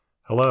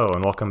Hello,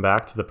 and welcome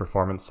back to the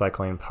Performance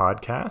Cycling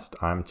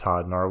Podcast. I'm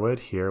Todd Norwood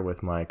here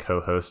with my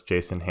co-host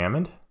Jason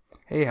Hammond.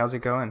 Hey, how's it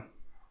going?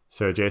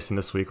 So, Jason,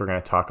 this week we're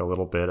going to talk a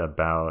little bit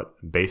about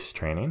base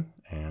training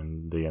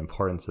and the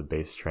importance of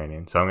base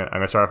training. So, I'm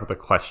going to start off with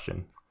a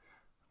question,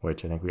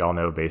 which I think we all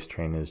know base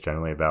training is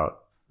generally about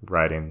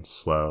riding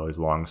slow, these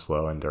long,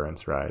 slow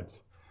endurance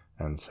rides.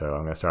 And so,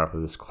 I'm going to start off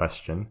with this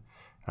question.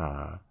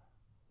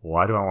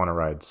 Why do I want to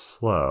ride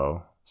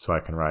slow so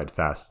I can ride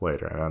fast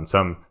later? And on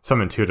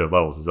some intuitive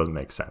levels, this doesn't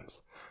make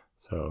sense.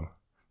 So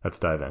let's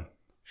dive in.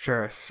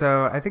 Sure.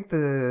 So I think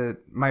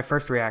my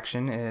first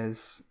reaction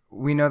is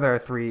we know there are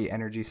three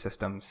energy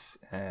systems,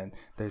 and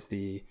there's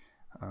the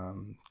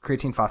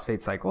creatine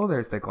phosphate cycle,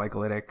 there's the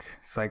glycolytic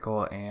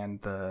cycle,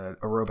 and the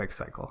aerobic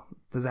cycle.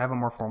 Does it have a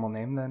more formal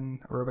name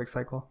than aerobic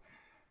cycle?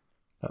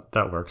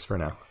 That works for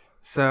now.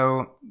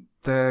 So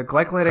the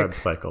glycolytic Krebs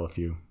cycle, if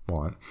you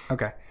want.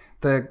 Okay.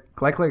 The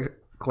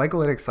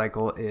glycolytic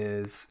cycle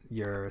is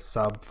your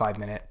sub 5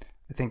 minute.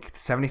 I think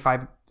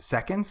 75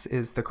 seconds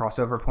is the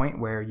crossover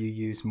point where you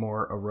use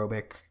more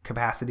aerobic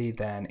capacity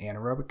than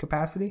anaerobic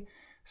capacity.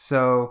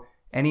 So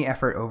any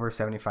effort over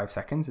 75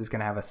 seconds is going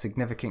to have a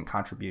significant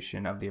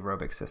contribution of the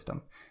aerobic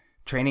system.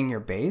 Training your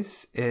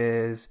base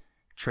is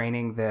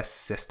training this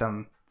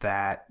system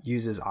that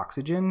uses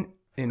oxygen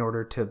in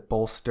order to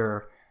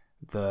bolster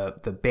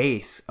the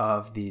base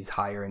of these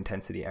higher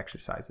intensity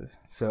exercises.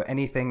 So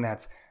anything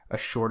that's a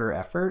shorter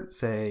effort,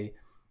 say,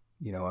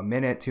 a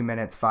minute, 2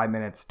 minutes, 5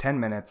 minutes, 10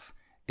 minutes,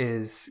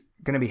 is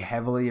going to be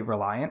heavily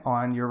reliant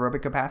on your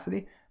aerobic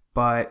capacity,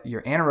 but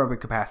your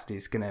anaerobic capacity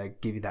is going to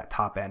give you that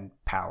top end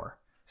power.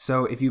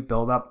 So if you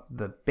build up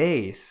the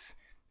base,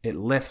 it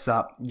lifts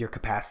up your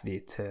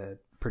capacity to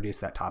produce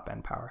that top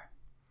end power.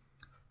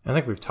 I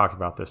think we've talked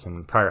about this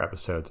in prior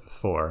episodes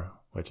before,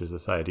 which is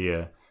this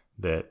idea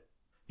that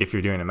if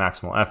you're doing a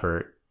maximal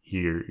effort,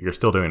 you're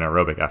still doing an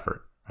aerobic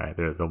effort. Right?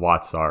 The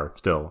watts are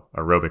still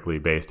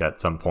aerobically based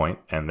at some point,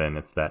 and then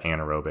it's that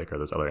anaerobic or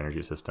those other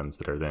energy systems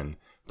that are then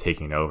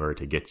taking over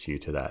to get you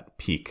to that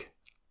peak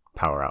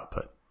power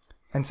output.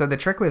 And so the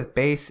trick with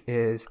base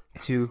is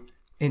to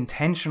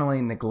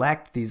intentionally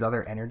neglect these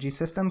other energy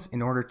systems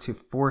in order to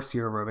force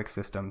your aerobic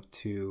system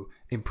to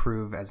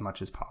improve as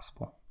much as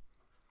possible.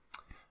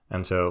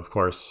 And so, of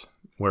course,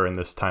 we're in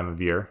this time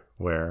of year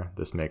where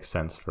this makes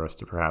sense for us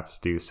to perhaps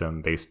do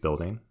some base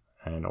building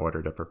in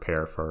order to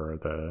prepare for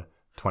the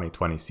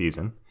 2020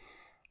 season.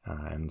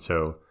 And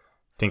so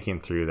thinking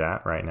through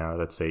that right now,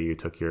 let's say you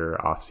took your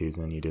off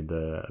season, you did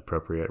the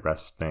appropriate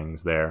rest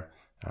things there,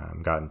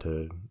 got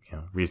into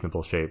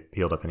reasonable shape,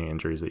 healed up any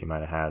injuries that you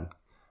might have had.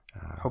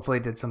 Hopefully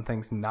did some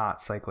things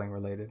not cycling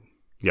related.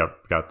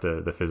 Yep, got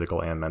the physical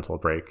and mental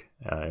break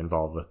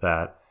involved with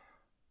that.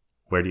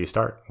 Where do you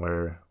start?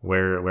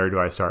 Where do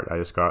I start? I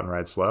just go out and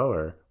ride slow,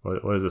 or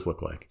what does this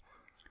look like?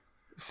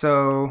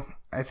 So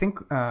I think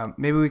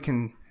maybe we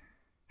can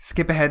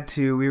skip ahead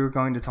to, we were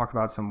going to talk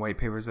about some white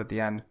papers at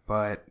the end,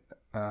 but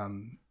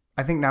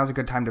I think now's a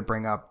good time to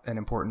bring up an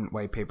important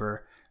white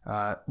paper.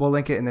 We'll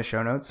link it in the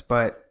show notes,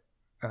 but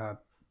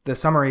the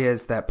summary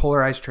is that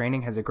polarized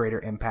training has a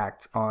greater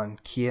impact on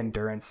key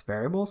endurance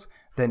variables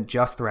than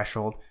just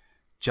threshold,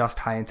 just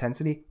high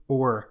intensity,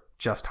 or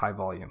just high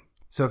volume.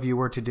 So if you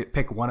were to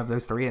pick one of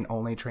those three and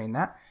only train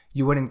that,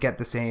 you wouldn't get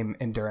the same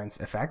endurance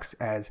effects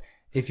as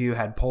if you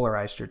had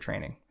polarized your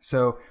training.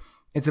 So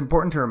it's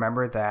important to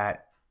remember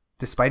that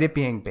despite it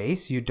being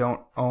base, you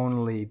don't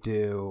only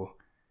do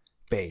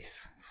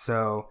base.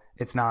 So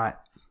it's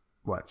not,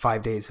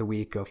 5 days a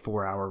week of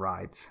 4-hour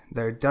rides.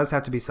 There does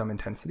have to be some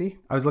intensity.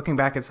 I was looking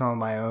back at some of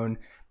my own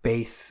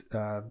base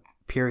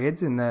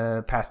periods in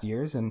the past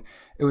years, and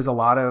it was a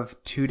lot of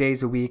 2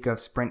 days a week of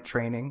sprint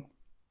training,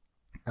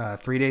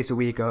 3 days a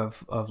week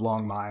of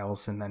long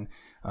miles, and then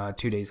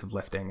 2 days of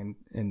lifting,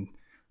 and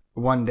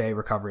 1 day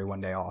recovery, 1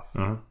 day off.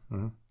 Mm-hmm.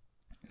 Mm-hmm.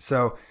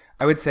 So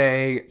I would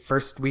say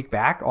first week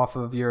back off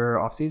of your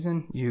off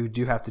season, you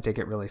do have to take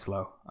it really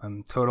slow.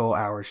 Total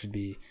hours should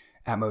be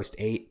at most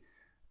 8.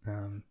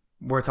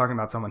 We're talking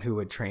about someone who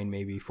would train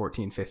maybe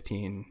 14,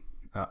 15,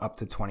 up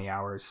to 20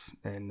 hours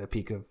in the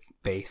peak of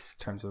base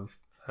in terms of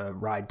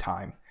ride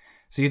time.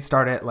 So you'd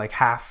start at like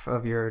half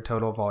of your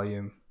total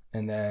volume,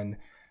 and then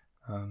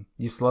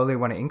you slowly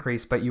want to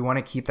increase, but you want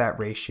to keep that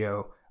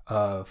ratio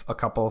of a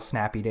couple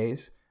snappy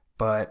days,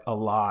 but a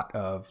lot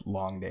of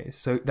long days,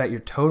 so that your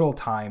total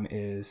time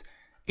is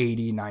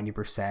 80,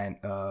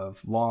 90%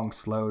 of long,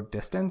 slow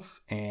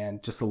distance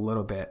and just a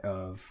little bit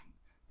of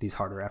these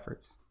harder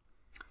efforts.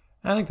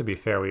 I think to be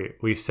fair,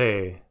 we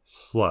say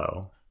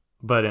slow,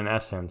 but in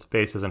essence,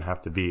 base doesn't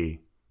have to be,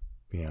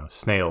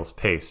 snail's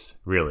pace,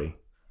 really,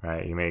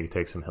 right? You may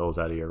take some hills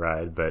out of your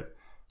ride, but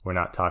we're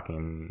not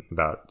talking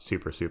about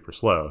super, super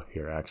slow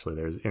here. Actually,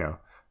 there's,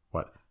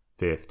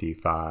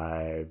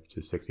 55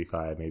 to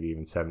 65, maybe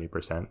even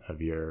 70%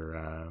 of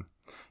your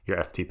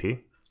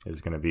FTP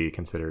is going to be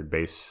considered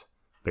base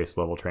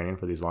level training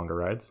for these longer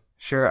rides.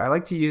 Sure. I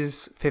like to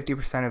use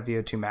 50% of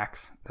VO2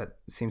 max. That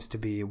seems to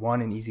be,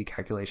 one, an easy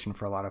calculation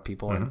for a lot of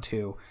people, and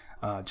two,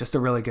 just a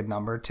really good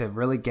number to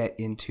really get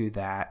into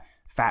that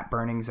fat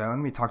burning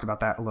zone. We talked about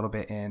that a little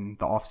bit in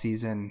the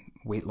off-season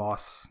weight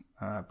loss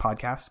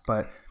podcast,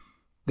 but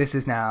this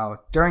is now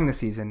during the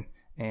season,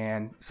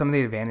 and some of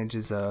the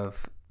advantages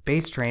of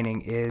base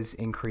training is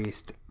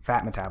increased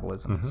fat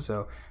metabolism.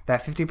 So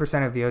that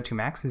 50% of VO2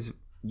 max is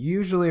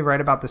usually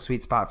right about the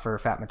sweet spot for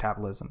fat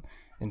metabolism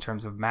in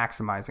terms of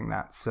maximizing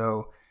that.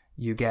 So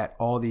you get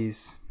all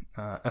these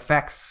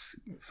effects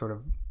sort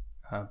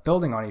of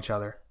building on each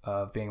other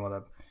of being able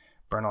to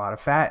burn a lot of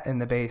fat in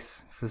the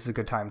base. So this is a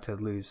good time to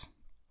lose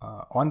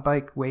on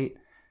bike weight.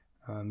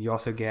 You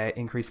also get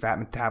increased fat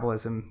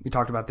metabolism. We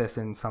talked about this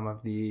in some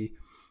of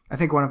I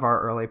think one of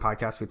our early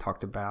podcasts, we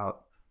talked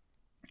about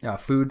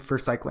food for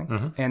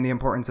cycling and the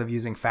importance of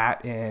using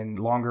fat in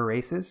longer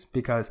races,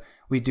 because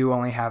we do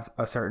only have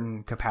a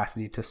certain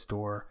capacity to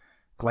store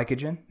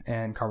glycogen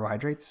and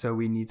carbohydrates. So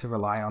we need to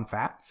rely on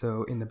fat.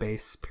 So in the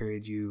base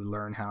period, you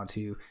learn how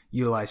to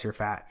utilize your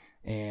fat,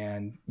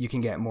 and you can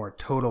get more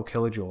total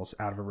kilojoules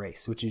out of a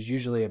race, which is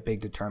usually a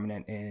big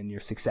determinant in your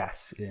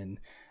success in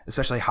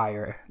especially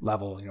higher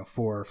level,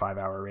 4 or 5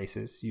 hour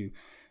races.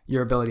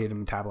 Your ability to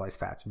metabolize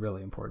fat is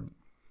really important.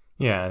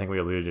 Yeah, I think we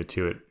alluded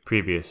to it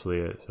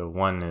previously. So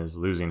one is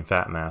losing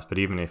fat mass, but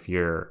even if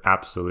you're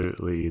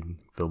absolutely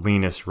the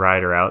leanest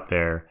rider out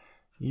there,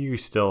 you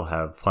still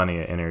have plenty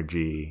of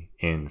energy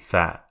in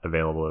fat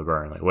available to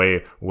burn,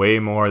 like way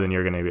more than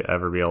you're going to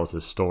ever be able to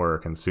store or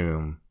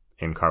consume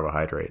in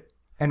carbohydrate.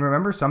 And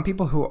remember, some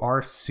people who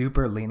are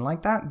super lean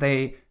like that,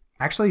 they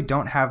actually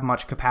don't have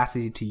much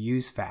capacity to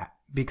use fat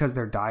because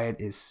their diet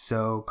is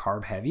so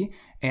carb heavy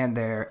and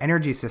their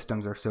energy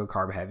systems are so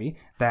carb heavy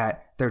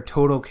that their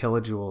total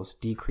kilojoules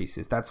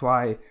decreases. That's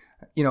why,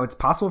 it's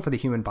possible for the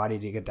human body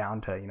to get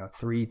down to,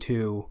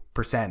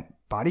 3-2%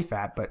 body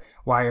fat, but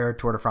why are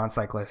Tour de France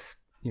cyclists,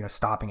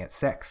 stopping at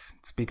 6?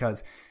 It's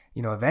because,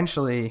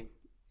 eventually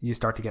you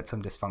start to get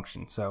some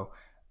dysfunction. So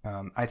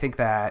I think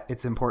that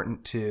it's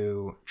important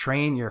to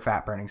train your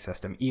fat burning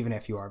system, even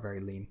if you are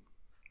very lean.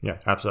 Yeah,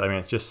 absolutely. I mean,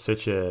 it's just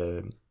such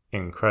a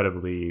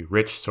incredibly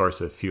rich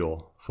source of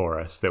fuel for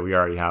us that we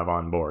already have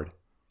on board.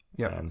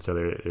 Yeah. And so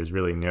there's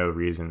really no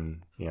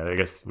reason, I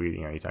guess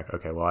you talk,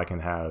 okay, well, I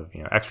can have,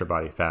 extra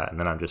body fat and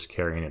then I'm just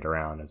carrying it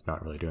around. It's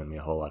not really doing me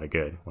a whole lot of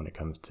good when it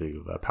comes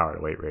to power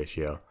to weight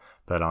ratio.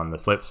 But on the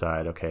flip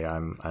side, okay,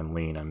 I'm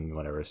lean, I'm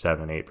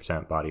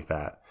 7-8% body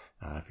fat.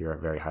 If you're at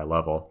a very high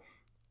level,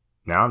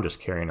 now I'm just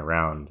carrying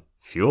around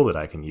fuel that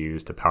I can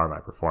use to power my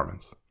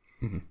performance.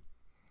 Mm-hmm.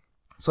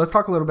 So let's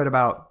talk a little bit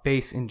about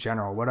base in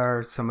general. What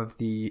are some of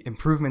the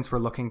improvements we're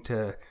looking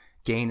to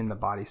gain in the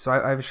body? So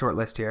I have a short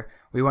list here.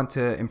 We want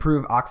to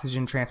improve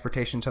oxygen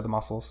transportation to the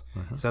muscles.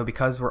 So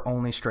because we're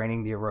only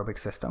straining the aerobic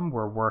system,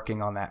 we're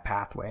working on that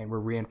pathway and we're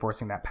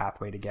reinforcing that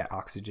pathway to get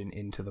oxygen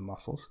into the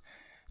muscles.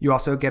 You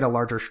also get a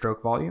larger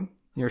stroke volume.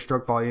 Your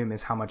stroke volume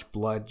is how much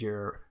blood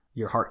your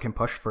heart can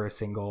push for a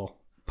single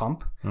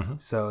pump.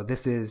 So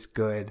this is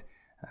good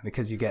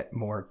because you get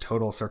more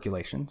total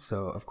circulation.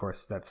 So of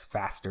course that's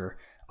faster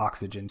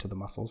oxygen to the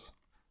muscles.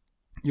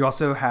 You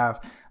also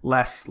have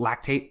less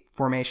lactate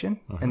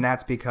formation, and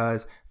that's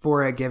because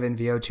for a given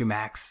VO2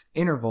 max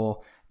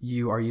interval,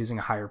 you are using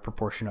a higher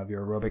proportion of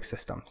your aerobic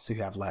system, so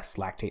you have less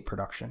lactate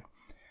production.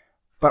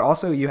 But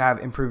also you have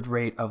improved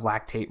rate of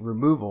lactate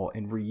removal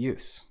and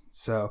reuse.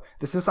 So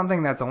this is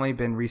something that's only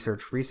been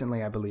researched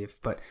recently, I believe,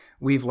 but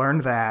we've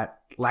learned that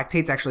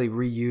lactate's actually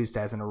reused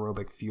as an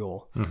aerobic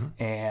fuel.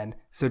 And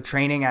so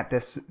training at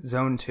this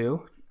zone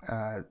 2,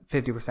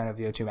 50% of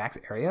VO2 max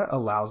area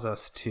allows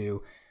us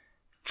to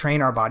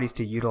train our bodies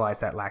to utilize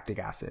that lactic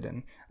acid.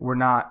 And we're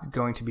not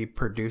going to be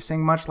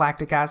producing much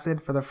lactic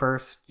acid for the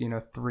first,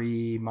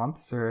 3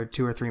 months or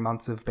 2 or 3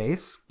 months of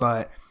base.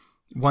 But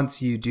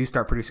once you do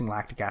start producing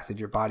lactic acid,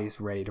 your body's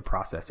ready to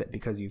process it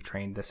because you've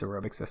trained this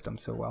aerobic system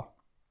so well.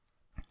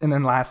 And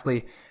then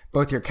lastly,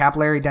 both your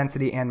capillary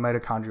density and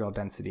mitochondrial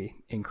density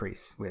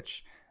increase,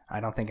 which I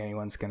don't think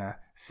anyone's going to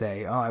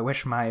say, oh, I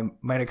wish my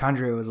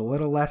mitochondria was a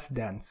little less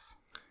dense.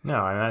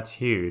 No, and that's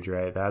huge,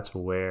 right? That's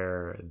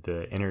where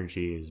the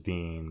energy is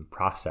being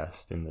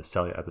processed in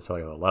at the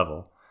cellular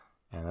level.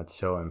 And that's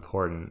so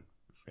important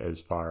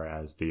as far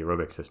as the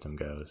aerobic system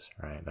goes,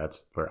 right?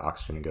 That's where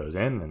oxygen goes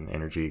in and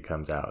energy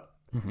comes out.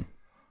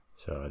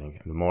 So I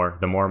think the more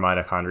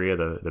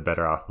mitochondria, the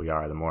better off we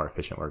are, the more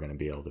efficient we're going to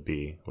be able to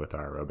be with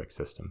our aerobic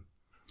system.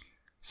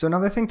 So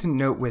another thing to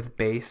note with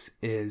base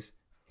is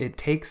it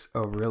takes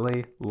a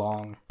really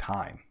long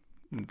time.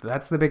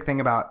 That's the big thing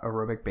about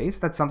aerobic base.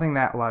 That's something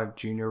that a lot of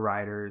junior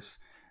riders,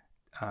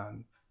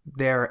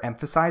 they're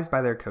emphasized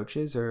by their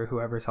coaches or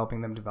whoever's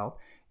helping them develop.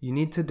 You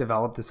need to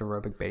develop this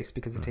aerobic base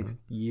because it takes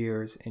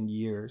years and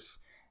years.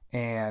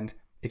 And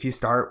if you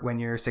start when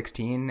you're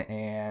 16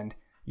 and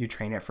you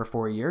train it for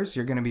 4 years,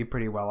 you're going to be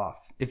pretty well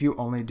off. If you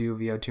only do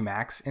VO2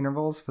 max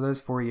intervals for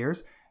those 4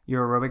 years,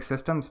 your aerobic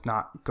system's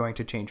not going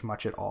to change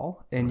much at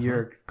all. And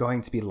you're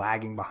going to be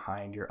lagging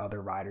behind your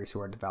other riders who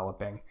are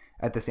developing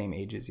at the same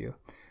age as you.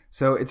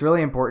 So it's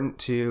really important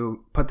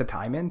to put the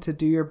time in to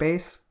do your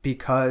base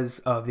because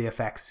of the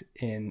effects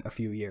in a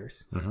few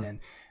years. And,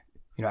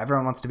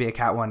 everyone wants to be a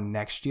Cat 1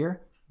 next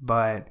year,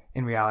 but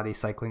in reality,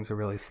 cycling's a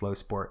really slow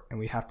sport, and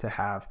we have to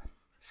have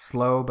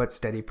slow but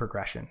steady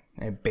progression.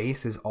 And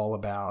base is all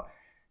about,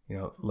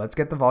 let's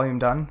get the volume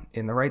done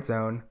in the right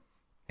zone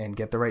and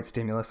get the right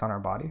stimulus on our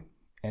body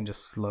and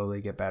just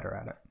slowly get better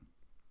at it.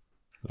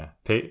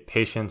 Yeah,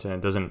 patience, and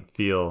it doesn't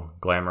feel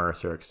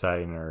glamorous or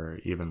exciting or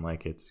even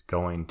like it's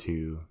going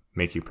to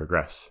make you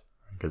progress,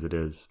 because it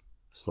is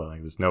slow.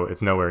 Like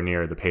it's nowhere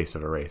near the pace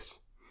of a race.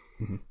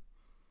 Mm-hmm.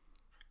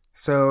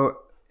 So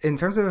in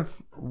terms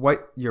of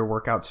what your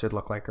workouts should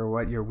look like or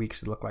what your week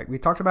should look like, we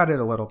talked about it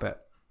a little bit,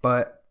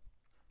 but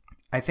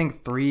I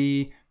think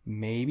 3,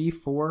 maybe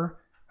 4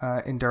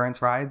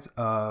 endurance rides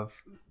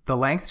of the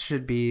length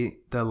should be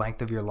the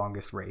length of your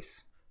longest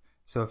race.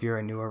 So if you're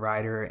a newer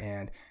rider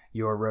and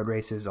your road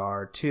races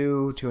are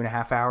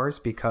 2.5 hours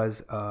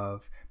because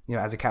of,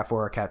 as a Cat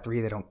 4 or Cat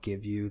 3, they don't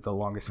give you the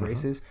longest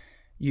races.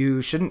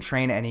 You shouldn't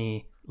train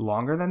any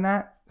longer than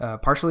that,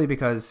 partially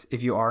because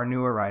if you are a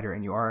newer rider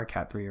and you are a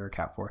Cat 3 or a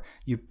Cat 4,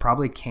 you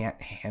probably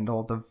can't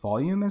handle the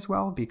volume as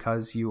well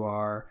because you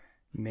are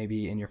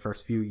maybe in your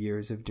first few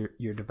years of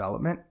your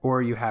development,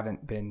 or you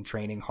haven't been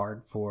training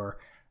hard for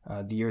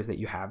the years that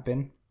you have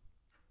been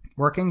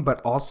working,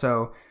 but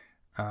also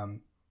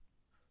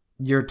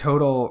your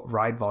total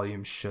ride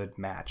volume should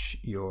match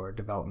your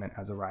development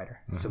as a rider.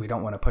 So we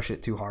don't want to push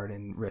it too hard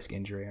and risk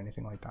injury or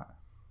anything like that.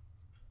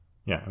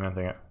 Yeah,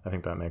 I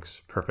think that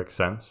makes perfect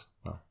sense.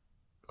 Well,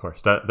 of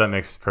course, that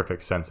makes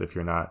perfect sense if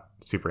you're not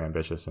super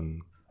ambitious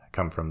and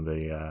come from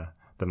the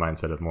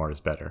mindset of more is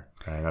better.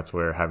 Right? That's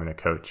where having a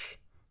coach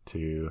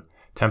to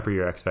temper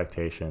your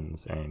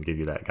expectations and give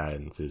you that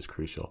guidance is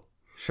crucial.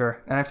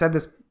 Sure, and I've said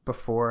this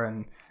before,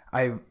 and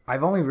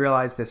I've only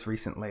realized this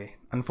recently.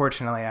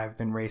 Unfortunately, I've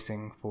been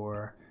racing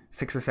for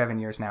 6 or 7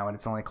 years now, and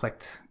it's only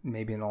clicked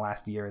maybe in the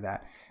last year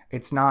that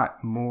it's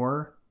not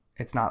more,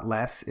 it's not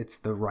less, it's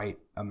the right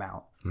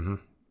amount. Mm-hmm.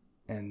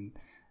 And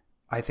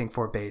I think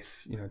for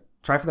base,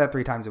 try for that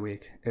 3 times a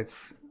week.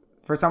 It's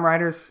for some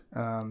riders.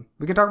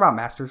 We can talk about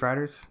masters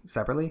riders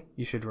separately.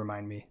 You should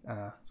remind me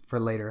for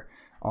later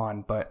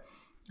on, but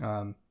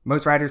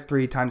most riders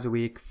 3 times a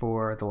week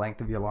for the length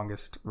of your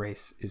longest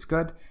race is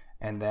good.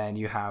 And then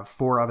you have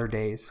 4 other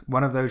days.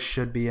 One of those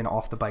should be an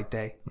off the bike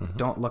day. Mm-hmm.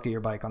 Don't look at your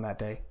bike on that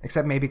day,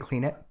 except maybe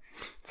clean it.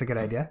 It's a good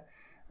idea.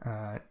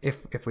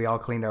 If we all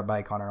cleaned our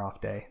bike on our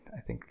off day, I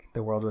think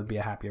the world would be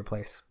a happier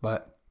place.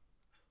 But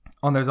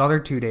on those other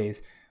 2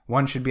 days,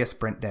 one should be a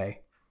sprint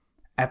day.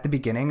 At the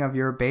beginning of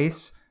your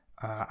base,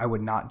 I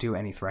would not do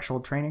any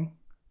threshold training.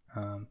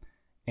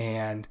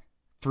 And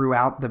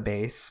throughout the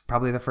base,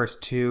 probably the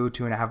first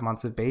 2.5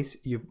 months of base,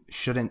 you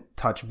shouldn't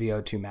touch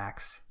VO2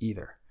 max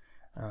either.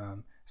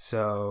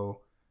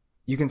 So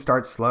you can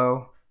start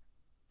slow,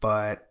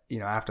 but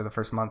after the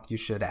first month, you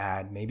should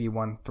add maybe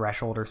 1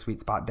 threshold or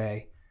sweet spot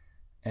day.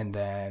 And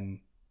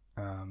then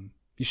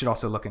you should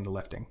also look into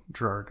lifting,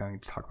 which we're going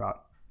to talk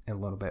about in a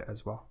little bit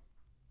as well.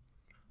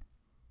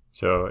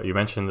 So you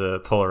mentioned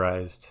the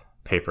polarized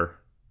paper,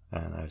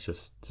 and I was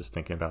just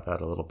thinking about that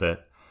a little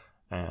bit.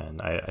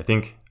 And I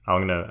think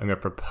I'm gonna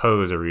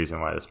propose a reason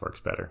why this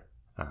works better,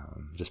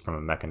 just from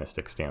a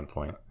mechanistic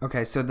standpoint.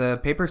 Okay, so the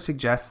paper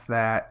suggests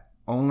that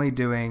only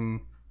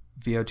doing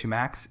VO2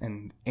 max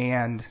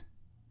and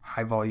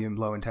high volume,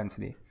 low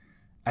intensity,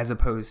 as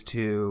opposed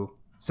to,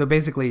 so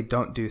basically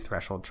don't do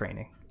threshold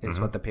training is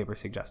what the paper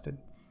suggested.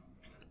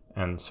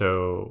 And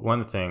so one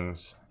of the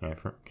things,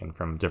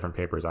 from different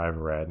papers I've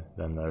read,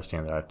 then the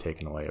understanding that I've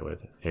taken away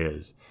with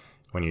is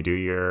when you do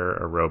your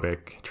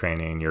aerobic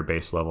training, your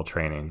base level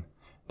training,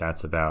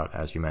 that's about,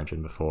 as you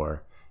mentioned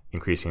before,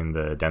 increasing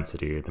the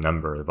density, the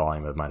number, the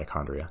volume of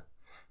mitochondria.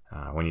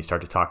 When you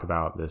start to talk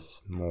about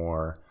this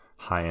more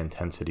high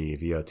intensity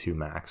VO2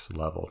 max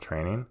level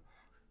training,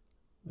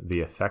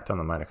 the effect on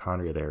the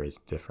mitochondria there is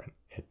different.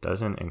 It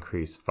doesn't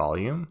increase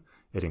volume,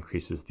 it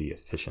increases the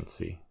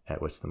efficiency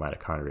at which the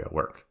mitochondria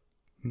work.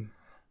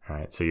 All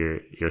right, so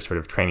you're sort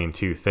of training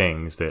 2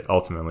 things that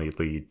ultimately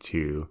lead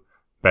to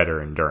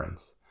better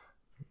endurance.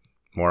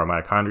 More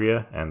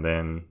mitochondria, and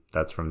then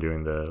that's from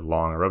doing the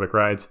long aerobic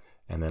rides,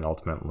 and then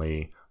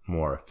ultimately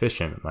more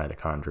efficient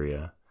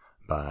mitochondria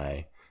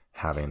by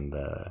having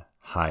the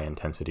high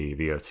intensity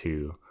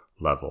VO2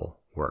 level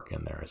work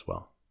in there as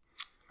well.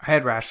 I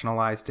had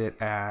rationalized it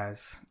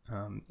as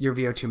your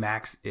VO2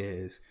 max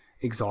is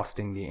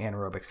exhausting the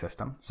anaerobic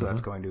system. So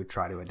that's going to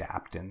try to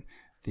adapt, and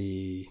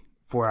the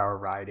 4-hour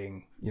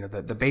riding,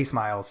 the base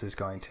miles is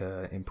going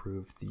to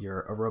improve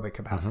your aerobic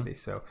capacity.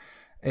 So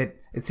it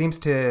seems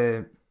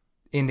to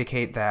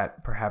indicate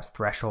that perhaps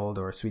threshold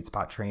or sweet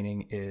spot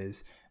training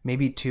is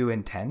maybe too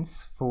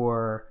intense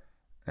for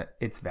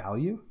its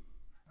value.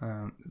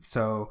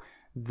 So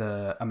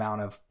the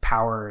amount of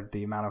power,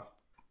 the amount of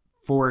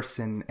force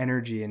and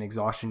energy and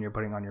exhaustion you're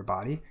putting on your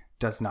body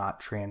does not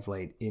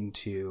translate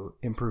into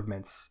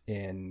improvements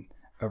in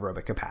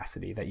aerobic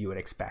capacity that you would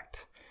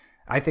expect.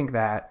 I think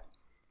that,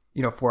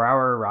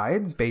 4-hour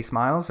rides, base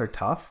miles are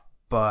tough,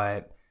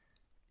 but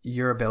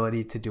your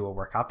ability to do a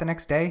workout the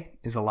next day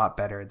is a lot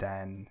better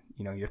than,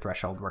 your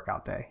threshold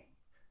workout day.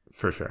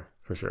 For sure.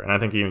 For sure. And I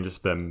think even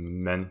just the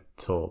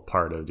mental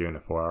part of doing a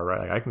 4-hour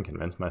ride, like I can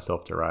convince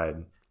myself to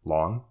ride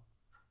long.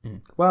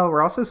 Well,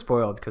 we're also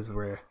spoiled because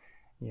we're,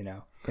 in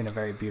a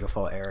very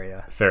beautiful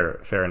area.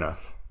 Fair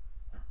enough.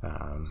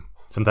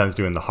 Sometimes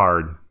doing the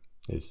hard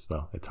is,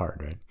 well, it's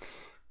hard, right?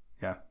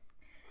 Yeah.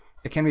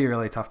 It can be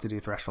really tough to do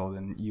threshold,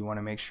 and you want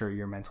to make sure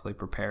you're mentally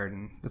prepared,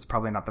 and that's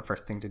probably not the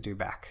first thing to do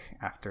back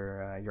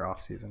after your off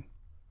season.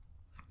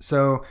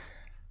 So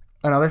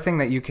another thing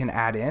that you can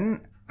add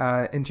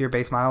into your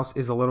base miles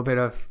is a little bit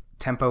of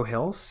tempo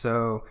hills.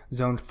 So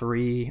zone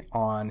 3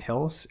 on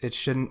hills, it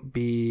shouldn't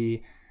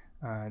be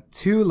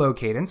too low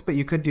cadence, but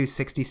you could do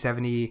 60,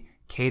 70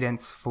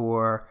 cadence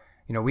for,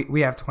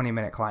 we have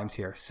 20-minute climbs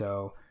here.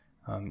 So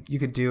you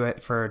could do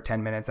it for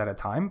 10 minutes at a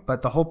time.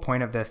 But the whole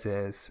point of this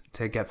is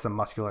to get some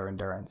muscular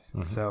endurance.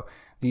 Mm-hmm. So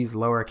these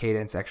lower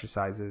cadence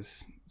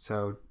exercises,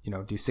 so,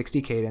 do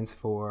 60 cadence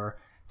for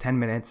 10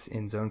 minutes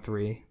in zone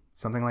 3.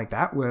 Something like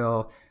that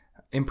will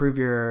improve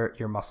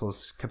your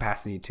muscles'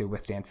 capacity to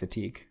withstand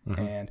fatigue.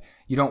 Mm-hmm. And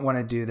you don't want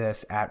to do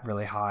this at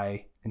really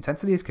high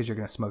intensities because you're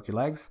going to smoke your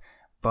legs.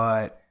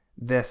 But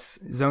this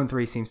zone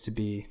 3 seems to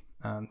be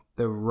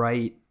the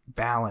right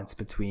balance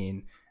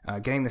between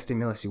getting the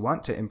stimulus you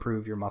want to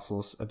improve your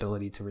muscles'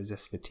 ability to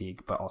resist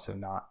fatigue, but also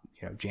not,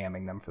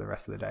 jamming them for the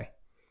rest of the day.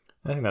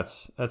 I think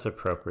that's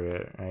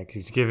appropriate, right?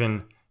 Because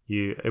given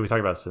we talked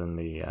about this in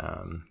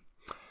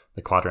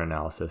the quadrant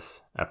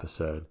analysis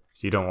episode.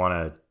 So you don't want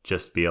to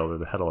just be able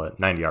to pedal at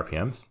 90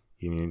 RPMs.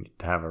 You need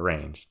to have a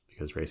range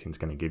because racing is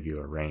going to give you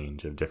a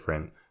range of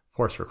different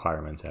force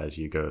requirements as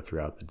you go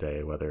throughout the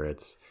day, whether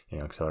it's,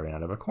 accelerating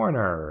out of a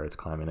corner or it's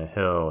climbing a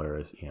hill or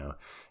it's,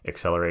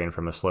 accelerating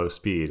from a slow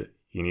speed.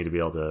 You need to be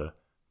able to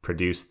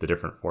produce the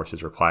different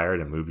forces required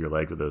and move your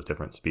legs at those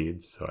different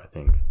speeds. So I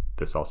think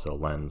this also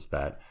lends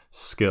that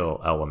skill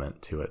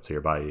element to it. So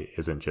your body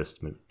isn't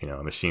just,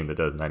 a machine that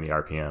does 90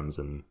 RPMs.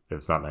 And if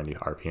it's not 90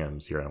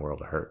 RPMs, you're in a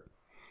world of hurt.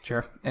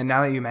 Sure. And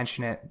now that you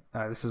mention it,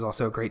 this is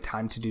also a great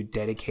time to do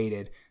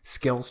dedicated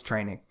skills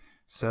training.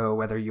 So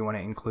whether you want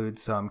to include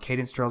some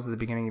cadence drills at the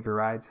beginning of your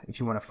rides, if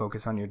you want to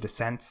focus on your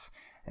descents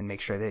and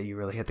make sure that you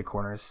really hit the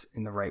corners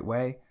in the right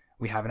way,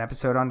 we have an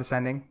episode on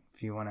descending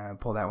if you want to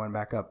pull that one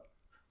back up.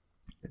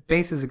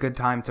 Base is a good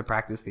time to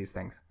practice these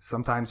things.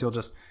 Sometimes you'll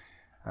just,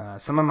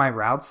 some of my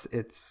routes,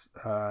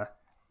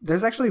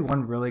 there's actually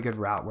one really good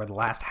route where the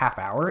last half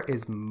hour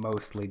is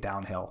mostly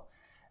downhill.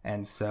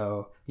 And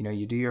so,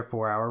 you do your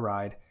 4-hour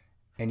ride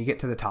and you get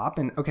to the top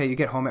and okay, you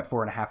get home at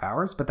 4.5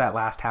 hours, but that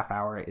last half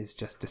hour is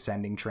just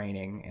descending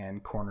training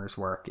and corners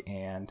work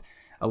and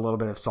a little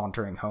bit of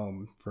sauntering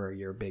home for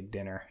your big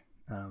dinner.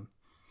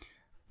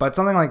 But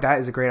something like that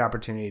is a great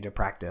opportunity to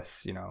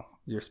practice,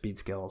 your speed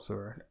skills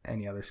or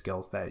any other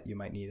skills that you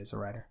might need as a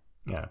rider.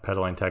 Yeah.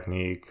 Pedaling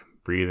technique,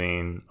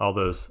 breathing, all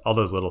those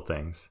little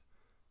things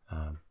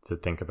to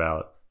think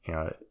about.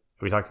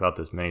 We talked about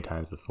this many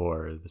times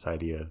before, this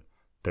idea of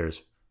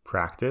there's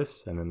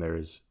practice and then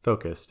there's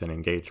focused and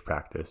engaged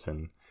practice,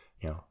 and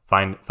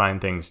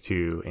find things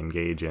to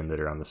engage in that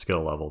are on the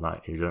skill level.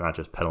 You're not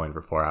just pedaling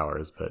for 4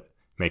 hours, but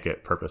make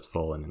it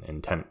purposeful and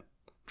intent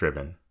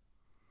driven.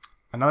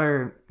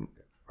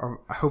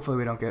 Hopefully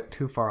we don't get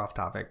too far off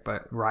topic,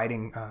 but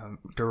riding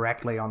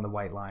directly on the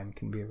white line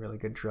can be a really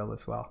good drill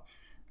as well.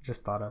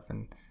 Just thought of,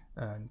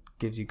 and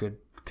gives you good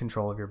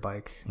control of your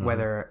bike.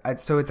 Mm-hmm.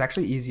 So it's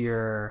actually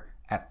easier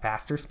at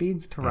faster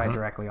speeds to ride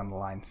directly on the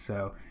line.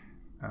 So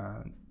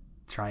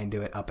try and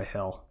do it up a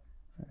hill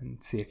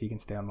and see if you can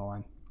stay on the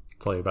line.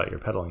 Tell you about your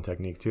pedaling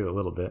technique too a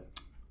little bit.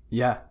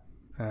 Yeah.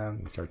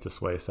 You start to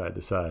sway side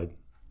to side.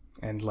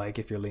 And like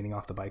if you're leaning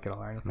off the bike at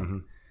all or anything. Mm-hmm.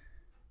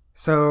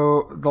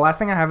 So the last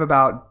thing I have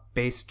about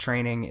base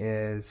training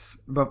is,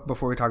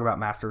 before we talk about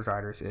masters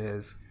riders,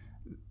 is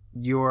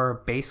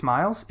your base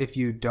miles. If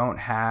you don't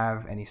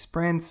have any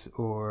sprints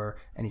or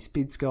any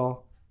speed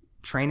skill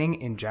training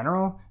in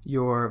general,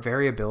 your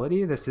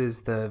variability, this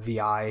is the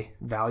VI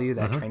value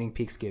that Training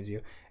Peaks gives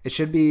you, it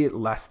should be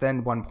less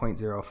than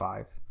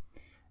 1.05.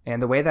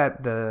 And the way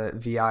that the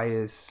VI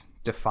is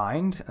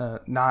defined,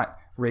 not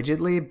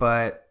rigidly,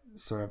 but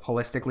sort of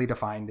holistically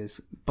defined,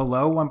 is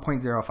below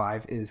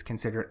 1.05 is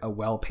considered a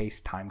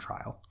well-paced time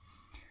trial.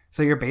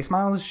 So your base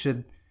miles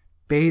should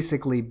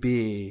basically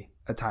be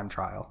a time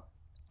trial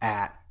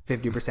at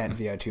 50%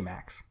 VO2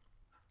 max.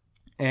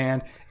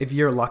 And if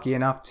you're lucky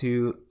enough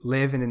to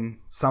live in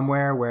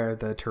somewhere where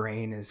the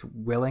terrain is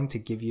willing to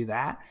give you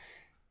that,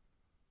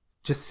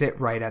 just sit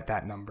right at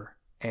that number.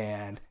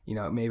 And,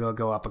 maybe it'll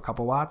go up a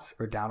couple watts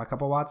or down a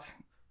couple watts.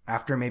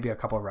 After maybe a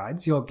couple of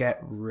rides, you'll get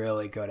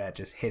really good at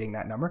just hitting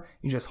that number.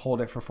 You just hold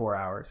it for 4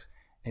 hours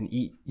and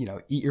eat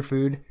your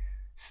food,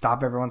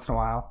 stop every once in a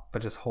while,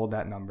 but just hold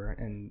that number.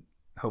 And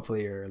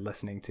hopefully you're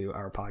listening to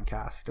our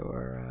podcast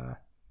or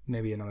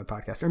maybe another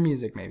podcast or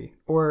music maybe,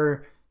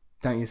 or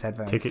don't use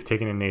headphones.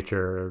 Taking in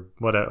nature or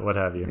what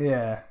have you.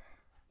 Yeah.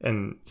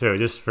 And so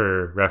just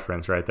for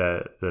reference, right,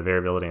 that the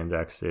variability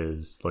index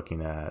is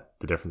looking at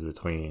the difference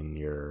between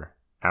your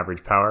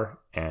average power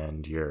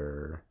and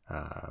your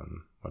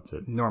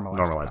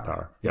normalized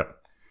power. Yep.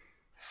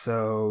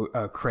 So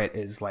crit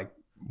is like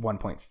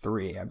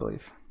 1.3, I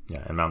believe.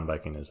 Yeah, and mountain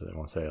biking is, I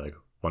want to say, like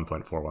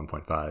 1.4,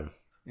 1.5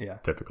 Yeah.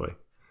 typically.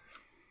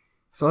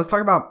 So let's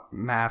talk about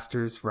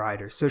Masters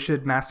riders. So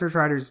should Masters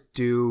riders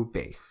do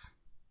base?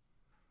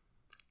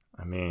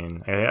 I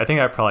mean, I think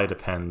that probably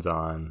depends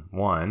on,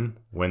 one,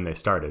 when they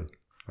started,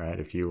 right?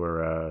 If you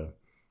were, I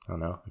don't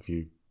know, if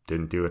you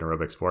didn't do an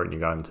aerobic sport and you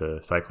got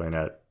into cycling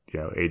at,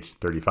 age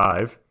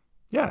 35,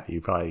 yeah, you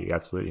probably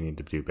absolutely need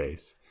to do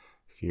base.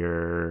 If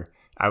you're,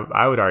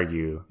 I would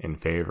argue in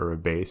favor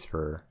of base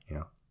for,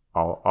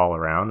 all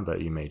around,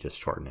 but you may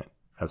just shorten it.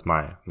 That's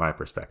my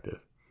perspective.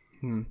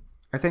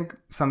 I think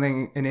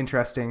an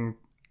interesting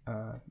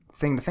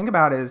thing to think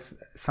about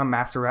is some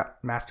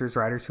Masters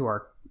riders who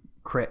are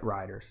crit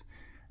riders.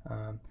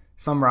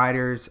 Some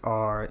riders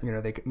are,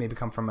 they maybe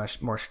come from a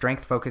more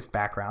strength-focused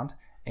background,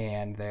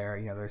 and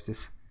there's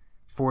this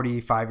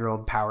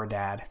 45-year-old power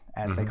dad,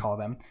 as they call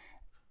them.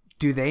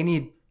 Do they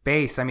need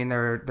base? I mean,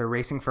 they're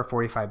racing for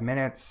 45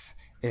 minutes.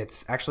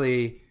 It's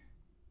actually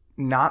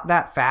not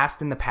that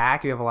fast in the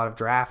pack. You have a lot of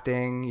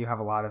drafting. You have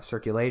a lot of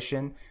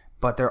circulation.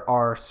 But there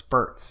are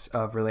spurts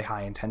of really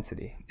high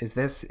intensity. Is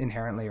this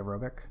inherently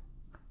aerobic?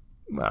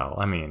 Well,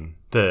 I mean,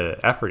 the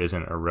effort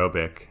isn't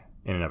aerobic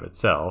in and of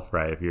itself,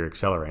 right? If you're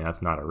accelerating,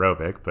 that's not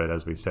aerobic. But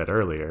as we said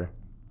earlier,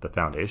 the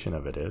foundation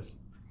of it is,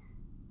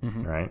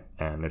 right?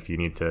 And if you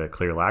need to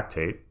clear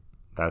lactate,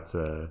 that's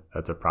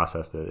a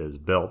process that is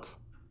built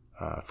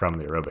from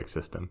the aerobic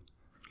system.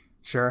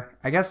 Sure.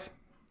 I guess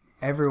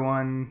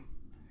everyone...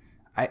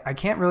 I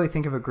can't really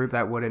think of a group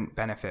that wouldn't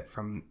benefit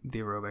from the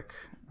aerobic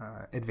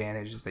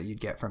advantages that you'd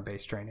get from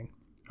base training.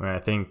 I mean, I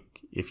think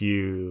if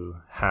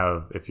your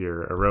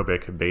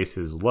aerobic base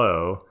is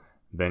low,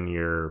 then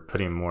you're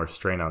putting more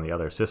strain on the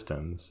other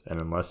systems. And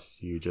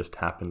unless you just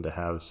happen to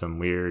have some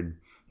weird,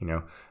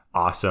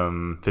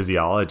 awesome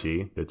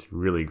physiology that's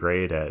really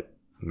great at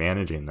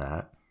managing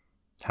that,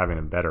 having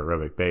a better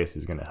aerobic base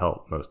is going to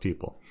help most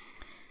people.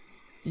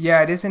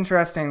 Yeah, it is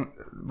interesting.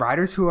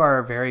 Riders who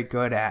are very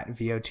good at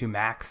VO2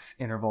 max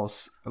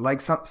intervals, like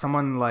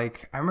someone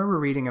like, I remember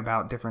reading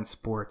about different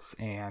sports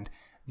and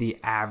the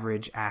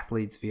average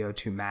athlete's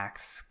VO2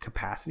 max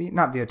capacity,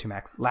 not VO2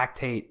 max,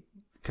 lactate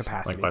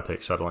capacity. Like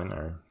lactate shuttling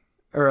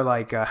or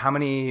like how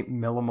many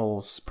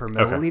millimoles per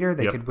milliliter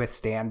they could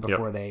withstand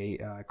before they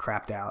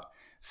crapped out.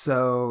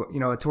 So,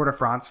 a Tour de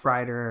France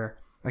rider,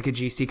 like a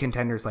GC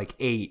contender is like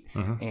 8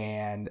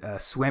 and a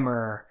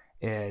swimmer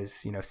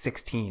is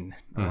 16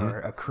 or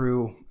a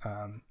crew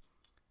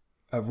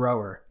a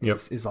rower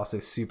is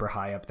also super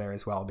high up there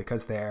as well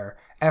because their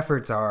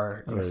efforts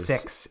are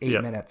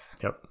 6-8 minutes.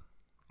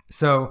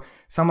 So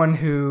someone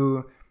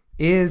who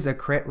is a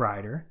crit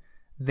rider,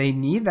 they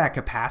need that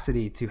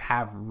capacity to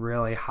have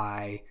really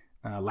high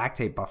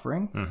lactate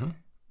buffering,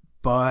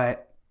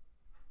 but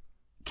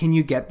can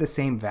you get the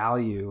same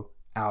value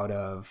out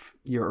of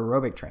your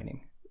aerobic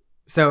training?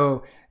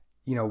 So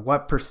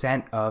what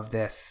percent of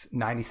this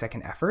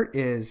 90-second effort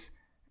is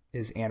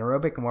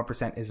anaerobic and what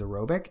percent is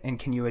aerobic? And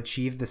can you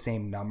achieve the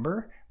same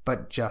number,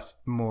 but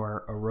just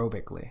more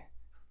aerobically?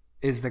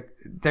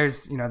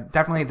 There's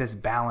definitely this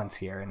balance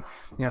here.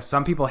 And,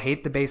 some people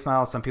hate the base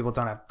miles. Some people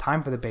don't have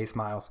time for the base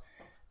miles.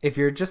 If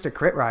you're just a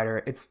crit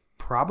rider, it's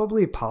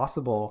probably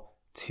possible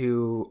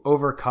to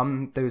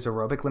overcome those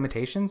aerobic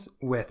limitations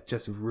with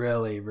just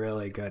really,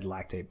 really good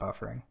lactate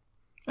buffering.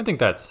 I think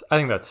that's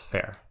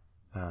fair.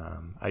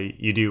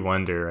 You do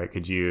wonder, right,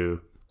 could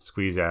you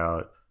squeeze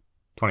out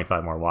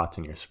 25 more watts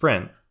in your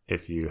sprint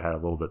if you had a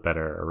little bit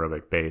better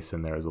aerobic base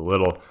and there was a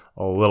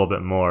little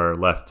bit more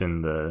left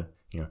in the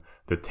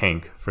the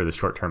tank for the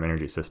short-term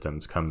energy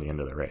systems come the end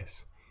of the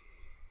race?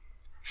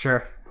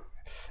 Sure.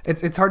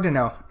 It's hard to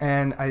know,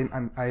 and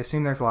I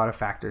assume there's a lot of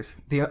factors.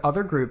 The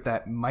other group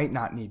that might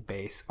not need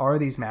base are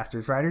these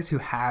Masters riders who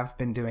have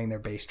been doing their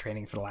base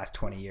training for the last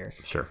 20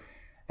 years. Sure.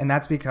 And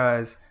that's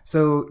because,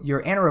 so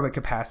your anaerobic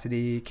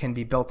capacity can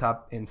be built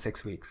up in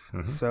 6 weeks.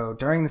 So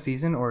during the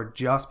season or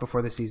just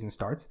before the season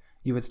starts,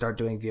 you would start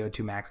doing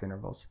VO2 max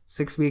intervals.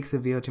 6 weeks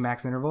of VO2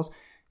 max intervals,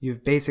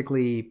 you've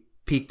basically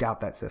peaked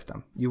out that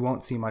system. You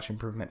won't see much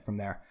improvement from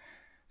there.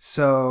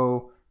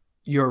 So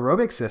your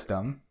aerobic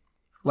system,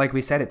 like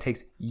we said, it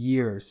takes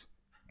years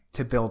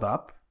to build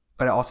up,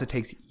 but it also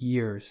takes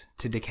years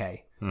to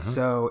decay.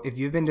 So if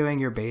you've been doing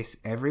your base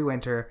every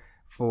winter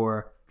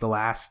for the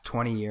last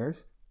 20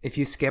 years, if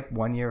you skip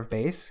 1 year of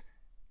base,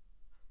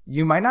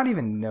 you might not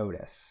even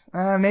notice.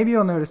 Maybe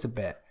you'll notice a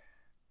bit,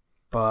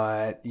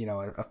 but a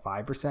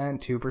 5%,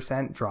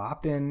 2%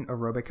 drop in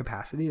aerobic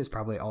capacity is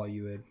probably all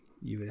you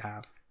would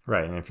have.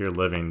 Right, and if you're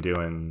living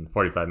doing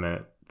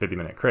 45-minute,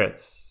 50-minute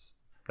crits,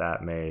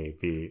 that may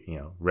be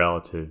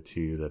relative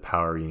to the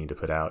power you need to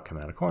put out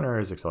coming out of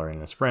corners,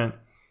 accelerating a sprint.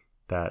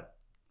 That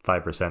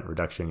 5%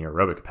 reduction in your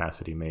aerobic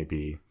capacity may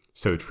be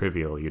so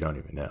trivial you don't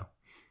even know.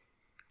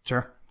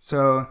 Sure.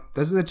 So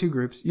those are the two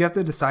groups. You have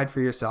to decide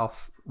for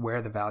yourself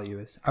where the value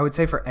is. I would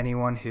say for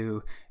anyone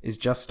who is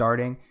just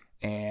starting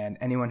and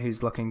anyone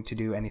who's looking to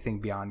do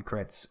anything beyond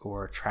crits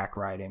or track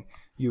riding,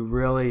 you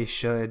really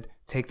should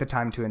take the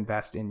time to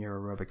invest in your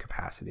aerobic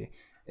capacity.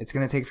 It's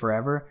going to take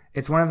forever.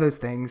 It's one of those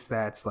things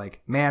that's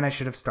like, man, I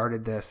should have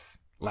started this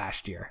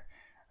last year,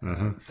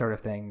 sort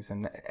of things.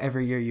 And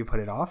every year you put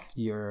it off,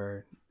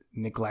 you're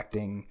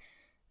neglecting,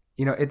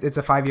 it's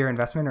a 5-year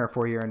investment or a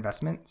 4-year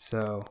investment.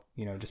 So,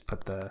 just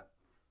put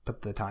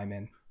the time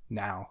in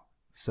now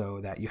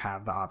so that you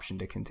have the option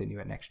to continue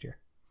it next year.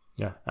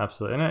 Yeah,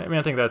 absolutely. And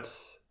I think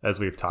that's, as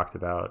we've talked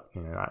about,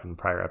 in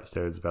prior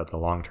episodes about the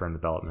long-term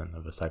development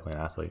of a cycling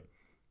athlete.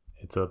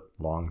 It's a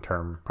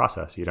long-term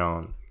process. You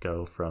don't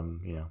go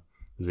from,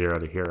 0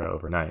 to hero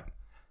overnight.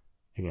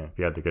 If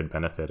you had the good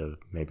benefit of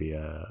maybe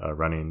a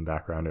running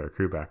background or a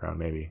crew background,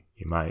 maybe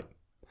you might.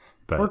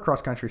 But or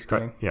cross-country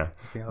skiing. Yeah.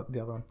 That's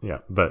the other one. Yeah.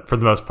 But for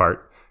the most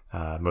part,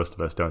 most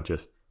of us don't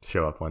just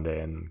show up one day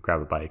and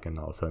grab a bike and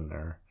all of a sudden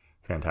they're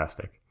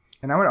fantastic.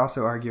 And I would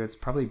also argue it's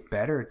probably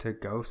better to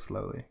go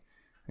slowly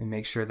and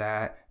make sure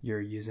that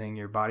you're using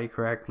your body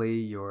correctly,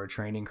 you're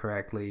training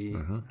correctly.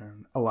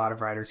 A lot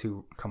of riders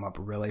who come up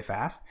really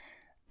fast,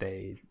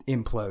 they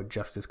implode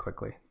just as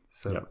quickly.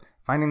 So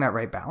finding that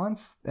right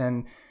balance.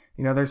 And,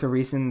 there's a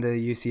reason the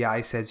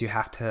UCI says you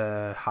have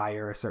to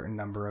hire a certain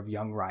number of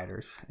young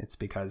riders. It's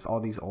because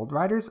all these old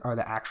riders are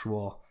the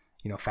actual,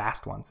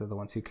 fast ones. They're the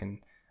ones who can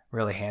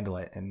really handle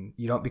it. And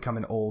you don't become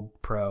an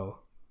old pro,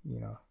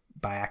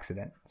 by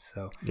accident.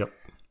 So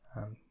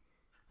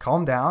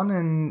calm down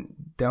and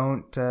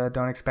don't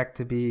expect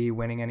to be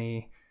winning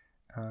any,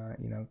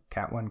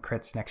 Cat 1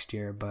 crits next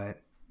year,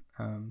 but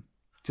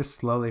just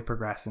slowly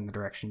progress in the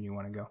direction you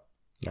want to go.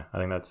 Yeah, I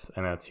think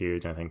that's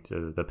huge. I think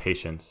the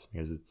patience,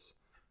 because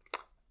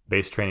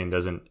base training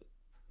doesn't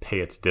pay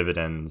its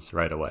dividends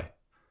right away.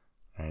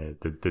 Right?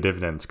 The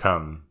dividends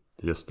come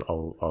just a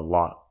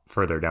lot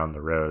further down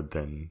the road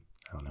than,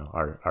 I don't know,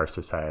 our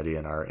society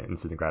and our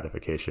instant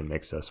gratification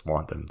makes us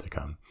want them to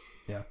come.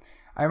 Yeah.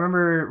 I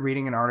remember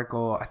reading an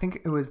article, I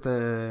think it was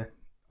the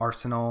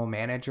Arsenal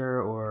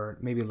manager or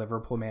maybe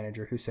Liverpool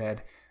manager who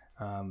said,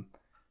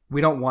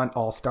 we don't want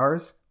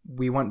all-stars,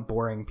 we want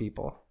boring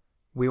people.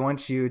 We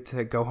want you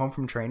to go home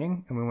from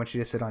training and we want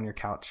you to sit on your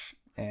couch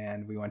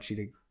and we want you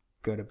to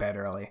go to bed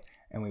early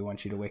and we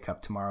want you to wake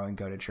up tomorrow and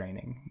go to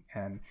training.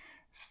 And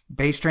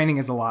base training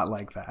is a lot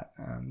like that.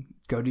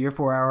 Go do your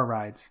 4-hour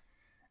rides,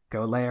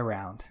 go lay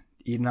around,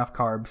 eat enough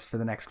carbs for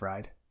the next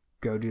ride,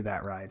 go do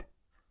that ride,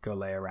 go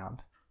lay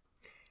around.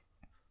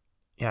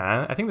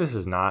 Yeah, I think this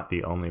is not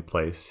the only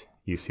place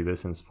you see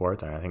this in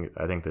sports. And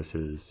I think this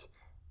is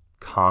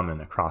common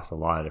across a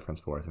lot of different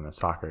sports. In the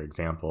soccer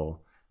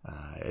example,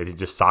 it's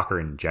just soccer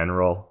in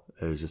general.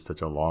 It was just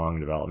such a long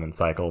development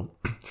cycle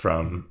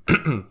from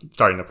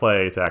starting to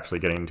play to actually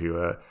getting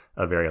to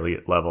a very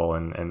elite level.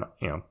 And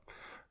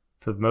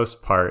for the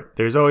most part,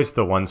 there's always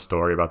the one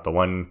story about the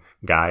one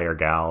guy or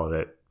gal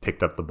that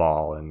picked up the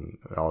ball and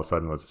all of a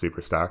sudden was a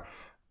superstar.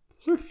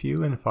 Those are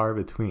few and far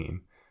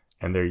between.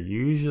 And they're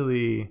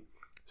usually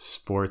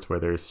sports where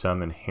there's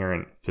some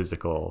inherent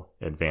physical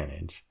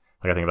advantage.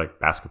 Like I think like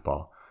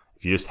basketball.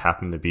 If you just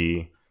happen to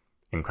be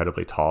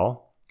incredibly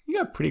tall, you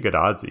got pretty good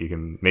odds that you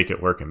can make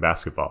it work in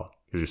basketball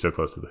because you're so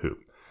close to the hoop.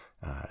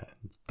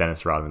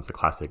 Dennis Rodman's the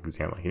classic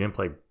example. He didn't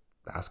play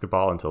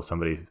basketball until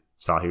somebody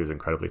saw he was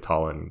incredibly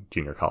tall in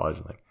junior college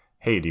and like,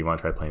 hey, do you want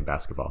to try playing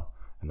basketball?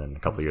 And then a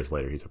couple of years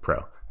later, he's a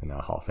pro and now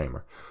a Hall of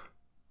Famer.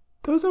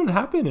 Those don't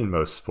happen in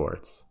most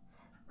sports,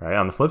 right?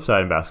 On the flip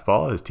side in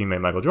basketball, his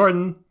teammate Michael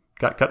Jordan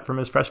got cut from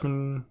his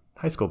freshman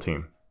high school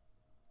team.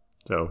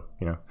 So,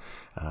 you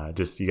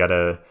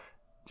gotta,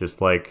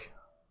 just like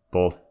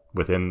both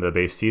within the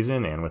base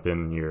season and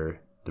within your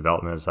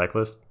development as a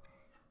cyclist,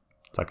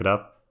 suck it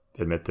up,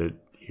 admit that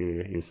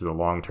this is a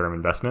long-term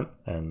investment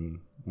and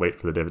wait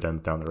for the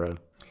dividends down the road.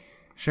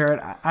 Sure.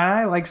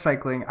 I like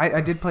cycling.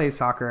 I did play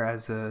soccer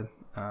as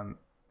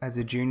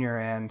a junior,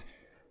 and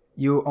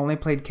you only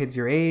played kids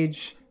your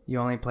age. You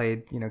only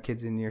played,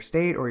 kids in your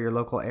state or your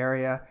local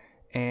area.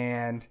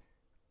 And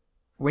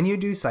when you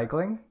do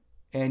cycling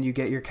and you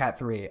get your Cat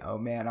 3, oh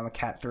man, I'm a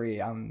Cat 3.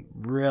 I'm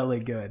really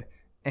good.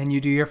 And you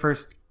do your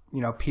first,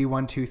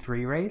 P1, 2,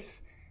 3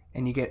 race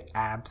and you get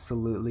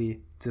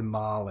absolutely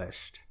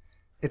demolished.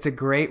 It's a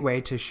great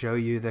way to show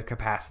you the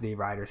capacity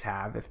riders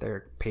have if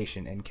they're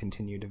patient and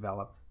continue to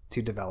develop.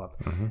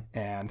 Mm-hmm.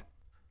 And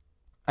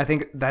I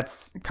think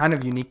that's kind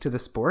of unique to the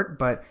sport,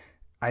 but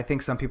I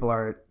think some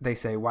people they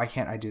say, why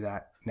can't I do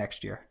that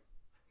next year?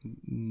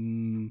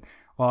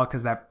 Well,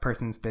 because that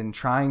person's been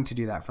trying to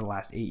do that for the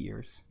last 8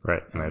 years.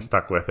 Right. And they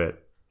stuck with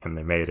it and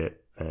they made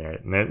it.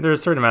 And there's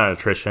a certain amount of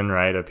attrition,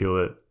 right? Of people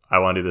that I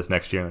want to do this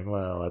next year. Like,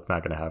 well, that's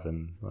not going to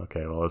happen.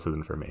 Okay, well, this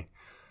isn't for me.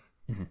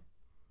 Mm-hmm.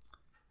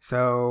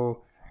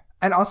 So,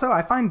 and also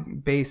I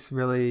find base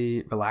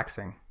really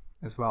relaxing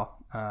as well.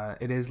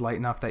 It is light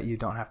enough that you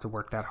don't have to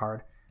work that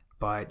hard,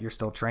 but you're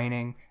still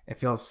training.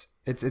 It's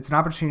an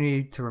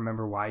opportunity to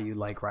remember why you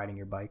like riding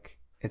your bike.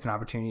 It's an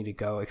opportunity to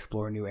go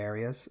explore new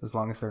areas as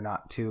long as they're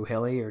not too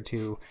hilly or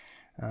too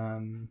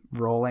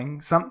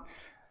rolling.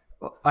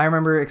 I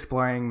remember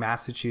exploring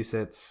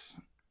Massachusetts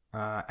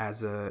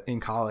in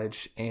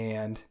college,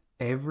 and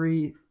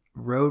every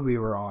road we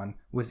were on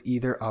was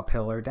either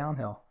uphill or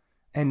downhill.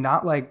 and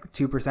not like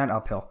 2%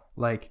 uphill,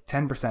 like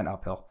 10%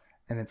 uphill.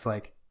 And it's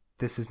like,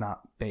 this is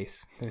not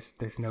base.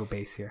 There's no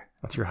base here.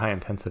 That's your high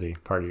intensity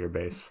part of your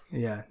base.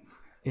 Yeah.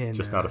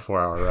 Just not a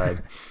 4-hour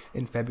ride.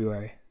 In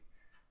February.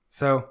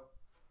 So,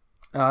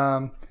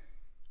 I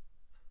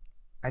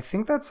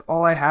think that's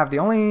all I have. The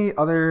only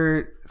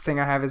other thing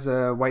I have is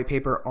a white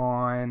paper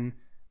on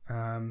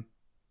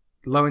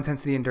low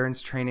intensity endurance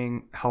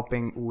training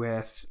helping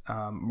with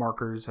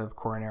markers of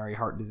coronary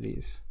heart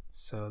disease.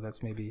 So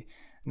that's maybe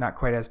not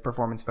quite as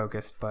performance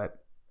focused, but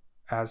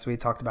as we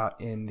talked about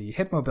in the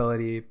hip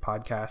mobility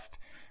podcast,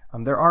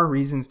 there are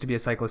reasons to be a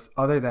cyclist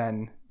other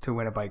than to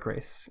win a bike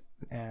race.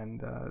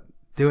 And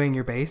doing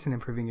your base and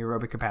improving your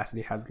aerobic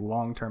capacity has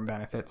long-term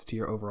benefits to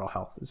your overall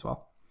health as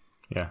well.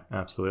 Yeah,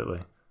 absolutely.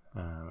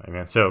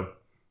 So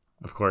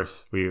of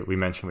course we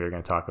mentioned we were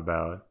going to talk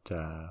about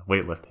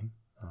weightlifting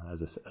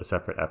as a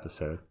separate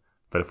episode.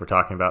 But if we're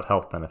talking about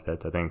health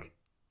benefits, I think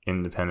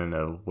independent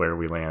of where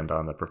we land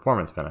on the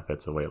performance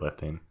benefits of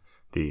weightlifting,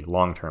 the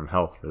long-term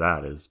health for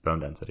that is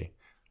bone density,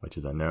 which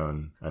is a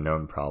known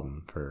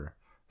problem for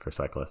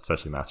cyclists,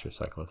 especially master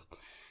cyclists.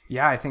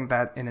 Yeah, I think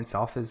that in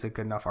itself is a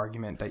good enough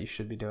argument that you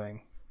should be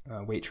doing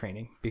weight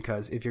training,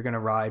 because if you're going to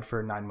ride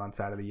for 9 months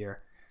out of the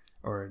year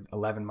or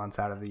 11 months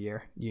out of the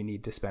year, you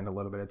need to spend a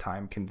little bit of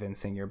time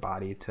convincing your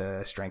body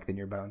to strengthen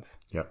your bones.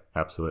 Yep,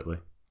 absolutely.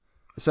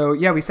 So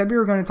yeah, we said we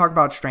were going to talk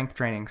about strength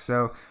training.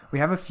 So we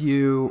have a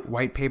few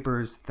white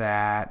papers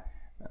that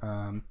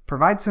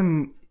provide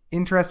some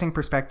interesting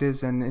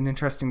perspectives and an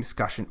interesting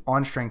discussion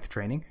on strength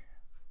training,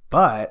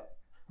 but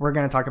we're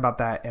going to talk about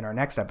that in our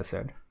next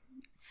episode.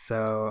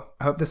 So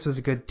I hope this was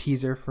a good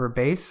teaser for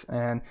base,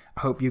 and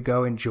I hope you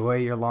go enjoy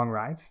your long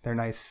rides. They're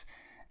nice.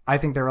 I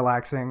think they're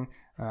relaxing.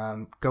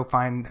 Go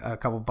find a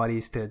couple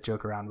buddies to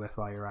joke around with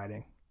while you're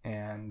riding.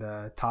 And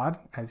Todd,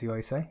 as you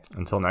always say,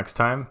 until next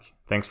time,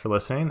 thanks for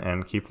listening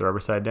and keep the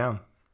rubber side down.